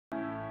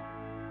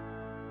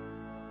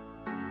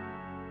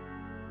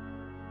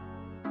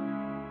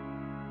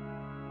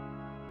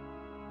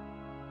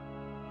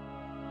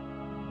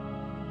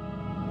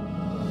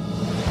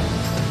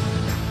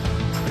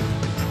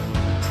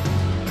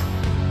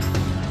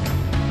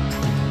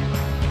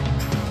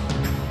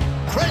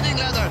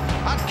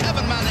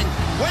Kevin Manning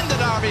win the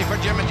derby for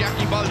Jim and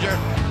Jackie Bulger.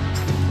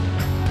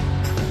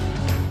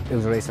 It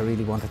was a race I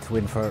really wanted to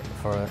win for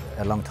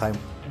a long time.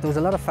 There was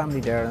a lot of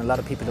family there and a lot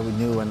of people that we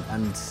knew,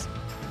 and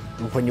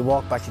when you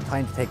walk back, you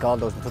time to take all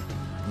those,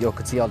 you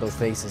could see all those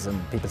faces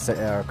and people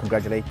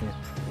congratulating you.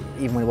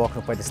 Even when walking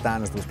up by the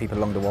stands, there was people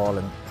along the wall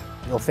and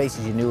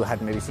faces you knew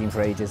hadn't maybe seen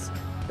for ages.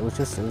 It was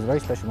a very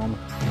special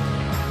moment.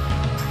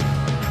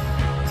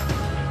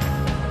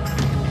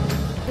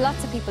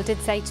 Lots of people did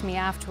say to me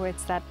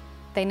afterwards that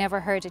they never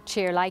heard a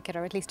cheer like it,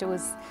 or at least it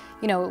was,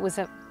 it was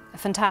a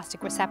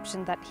fantastic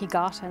reception that he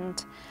got.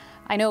 And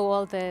I know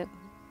all the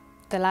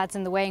lads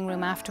in the weighing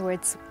room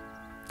afterwards,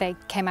 they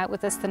came out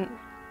with us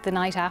the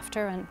night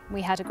after, and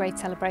we had a great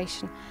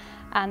celebration.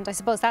 And I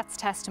suppose that's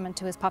testament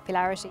to his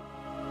popularity.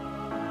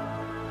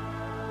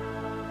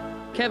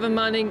 Kevin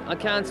Manning, I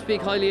can't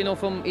speak highly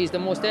enough of him. He's the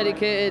most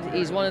dedicated,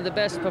 he's one of the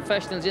best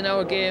professionals in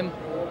our game.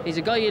 He's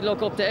a guy you'd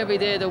look up to every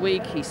day of the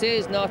week. He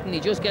says nothing, he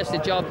just gets the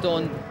job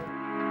done.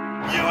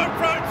 New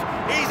approach,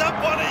 he's up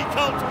on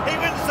Colt, he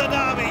wins the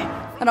derby.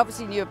 And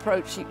obviously new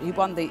approach, he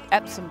won the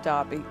Epsom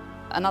derby,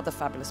 another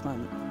fabulous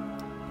moment.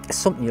 It's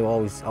something you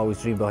always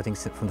dream about. I think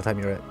from the time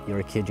you're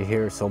a kid, you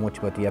hear so much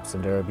about the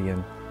Epsom derby,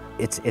 and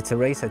it's a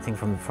race, I think,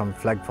 from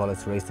flagfall,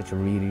 it's a race that you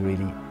really,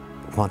 really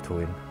want to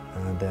win.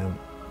 And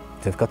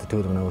to have got the two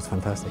of them now was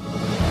fantastic.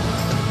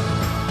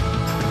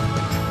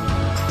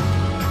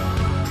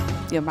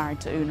 You're married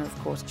to Una, of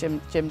course,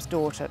 Jim's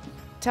daughter.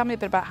 Tell me a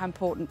bit about how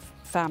important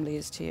family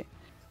is to you.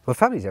 Well,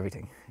 family is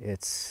everything.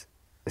 It's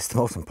the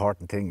most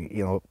important thing.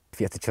 If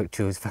you have to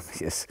choose,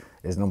 family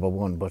is number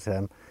one. But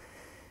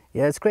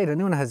yeah, it's great.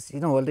 And Una has,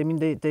 Una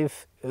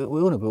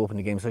grew up in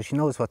the game, so she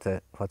knows what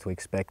to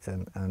expect,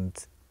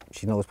 and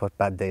she knows what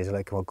bad days are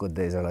like, what good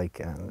days are like.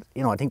 And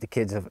I think the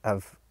kids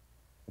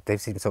they've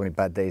seen so many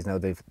bad days now.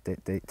 They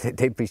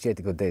appreciate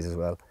the good days as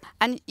well.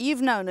 And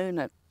you've known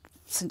Una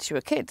since you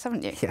were kids,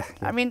 haven't you? Yeah.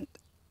 I mean,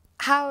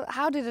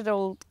 how did it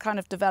all kind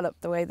of develop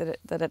the way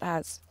that it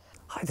has?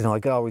 I don't know. I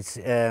could always,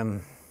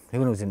 when I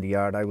was in the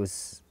yard, I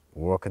was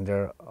working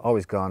there,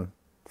 always gone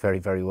very,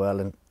 very well,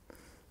 and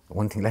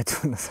one thing led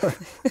to another.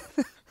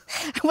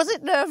 Was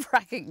it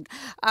nerve-wracking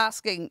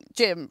asking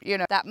Jim,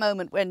 that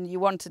moment when you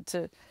wanted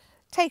to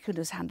take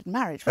Una's hand in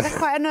marriage? Was that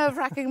quite a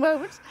nerve-wracking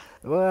moment?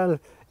 Well,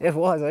 it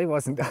was. I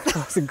wasn't going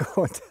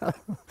to tell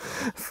him.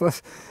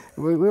 But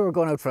we were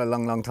going out for a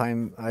long, long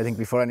time, I think,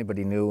 before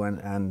anybody knew,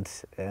 and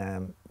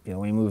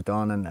we moved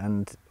on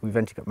and we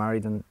eventually got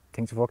married, and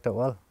things have worked out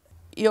well.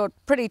 You're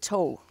pretty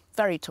tall,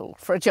 very tall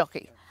for a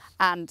jockey,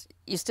 and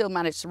you still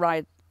managed to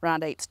ride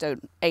around 8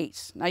 stone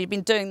 8. Now, you've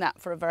been doing that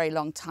for a very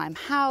long time.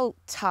 How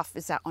tough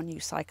is that on you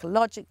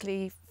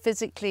psychologically,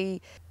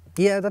 physically?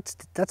 Yeah, that's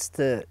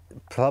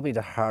probably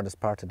the hardest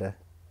part of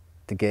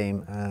the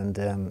game,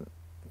 and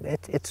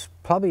it's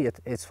what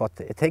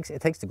it takes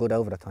the good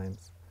over at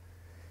times.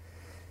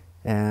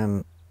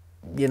 A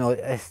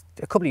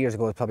couple of years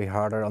ago it was probably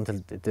harder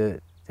until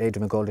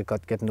Adrian McGoldrick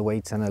got getting the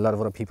weights, and a lot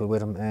of other people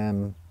with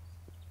him.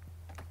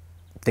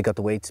 They got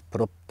the weights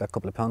put up that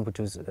couple of pounds, which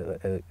was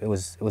it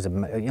was a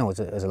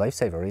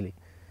lifesaver really.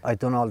 I'd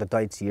done all the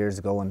diets years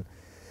ago and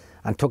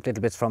took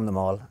little bits from them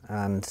all,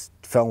 and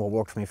found what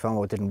worked for me, found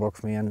what didn't work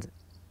for me, and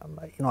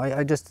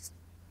I just,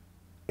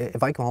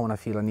 if I come home and I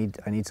feel I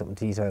need something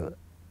to eat,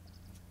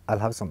 I'll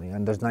have something.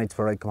 And there's nights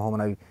where I come home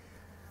and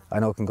I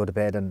know I can go to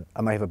bed and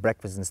I might have a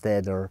breakfast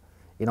instead, or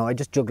I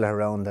just juggle it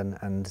around and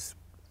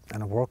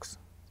it works.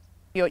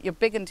 You're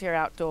big into your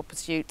outdoor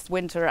pursuits,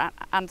 winter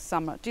and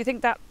summer. Do you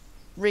think that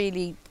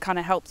really kind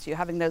of helps you,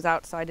 having those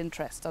outside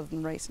interests other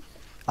than racing?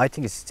 I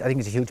think it's a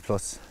huge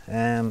plus.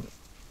 I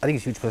think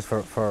it's a huge plus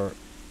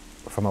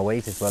for my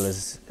weight as well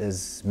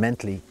as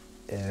mentally.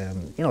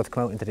 To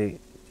come out into the,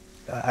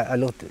 I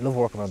love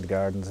working around the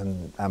gardens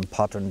and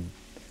pottering,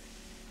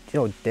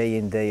 day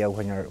in, day out,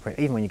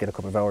 even when you get a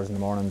couple of hours in the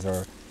mornings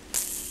or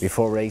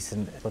before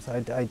racing. But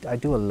I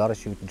do a lot of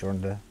shooting during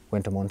the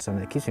winter months,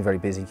 and it keeps me very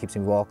busy, keeps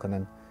me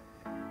walking,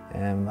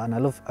 and I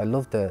love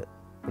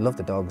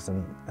the dogs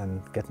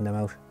and getting them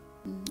out.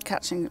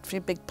 Catching a few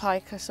big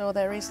pike I saw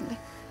there recently.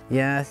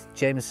 Yeah,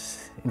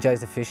 James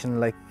enjoys the fishing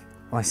like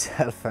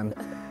myself, and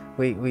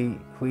we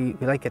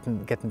like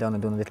getting down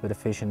and doing a little bit of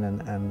fishing,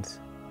 and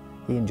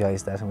he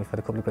enjoys that, and we've had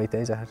a couple of great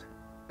days ahead.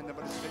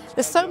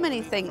 There's so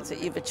many things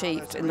that you've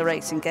achieved in the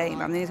racing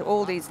game. I mean,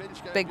 all these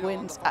big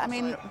wins. I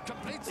mean,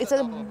 is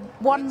there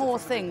one more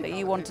thing that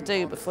you want to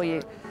do before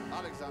you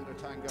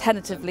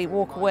tentatively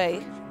walk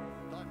away?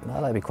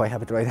 Well, I'd be quite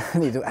happy to ride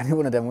any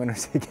one of them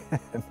winners again.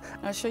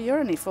 I'm sure you're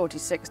only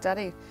 46,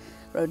 Daddy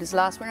rode his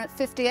last winner at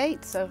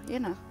 58, so,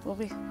 we'll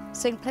be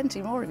seeing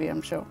plenty more of you,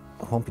 I'm sure.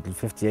 I won't be till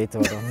 58 though,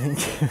 I don't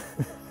think.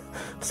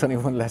 There's only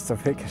one less to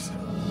pick it.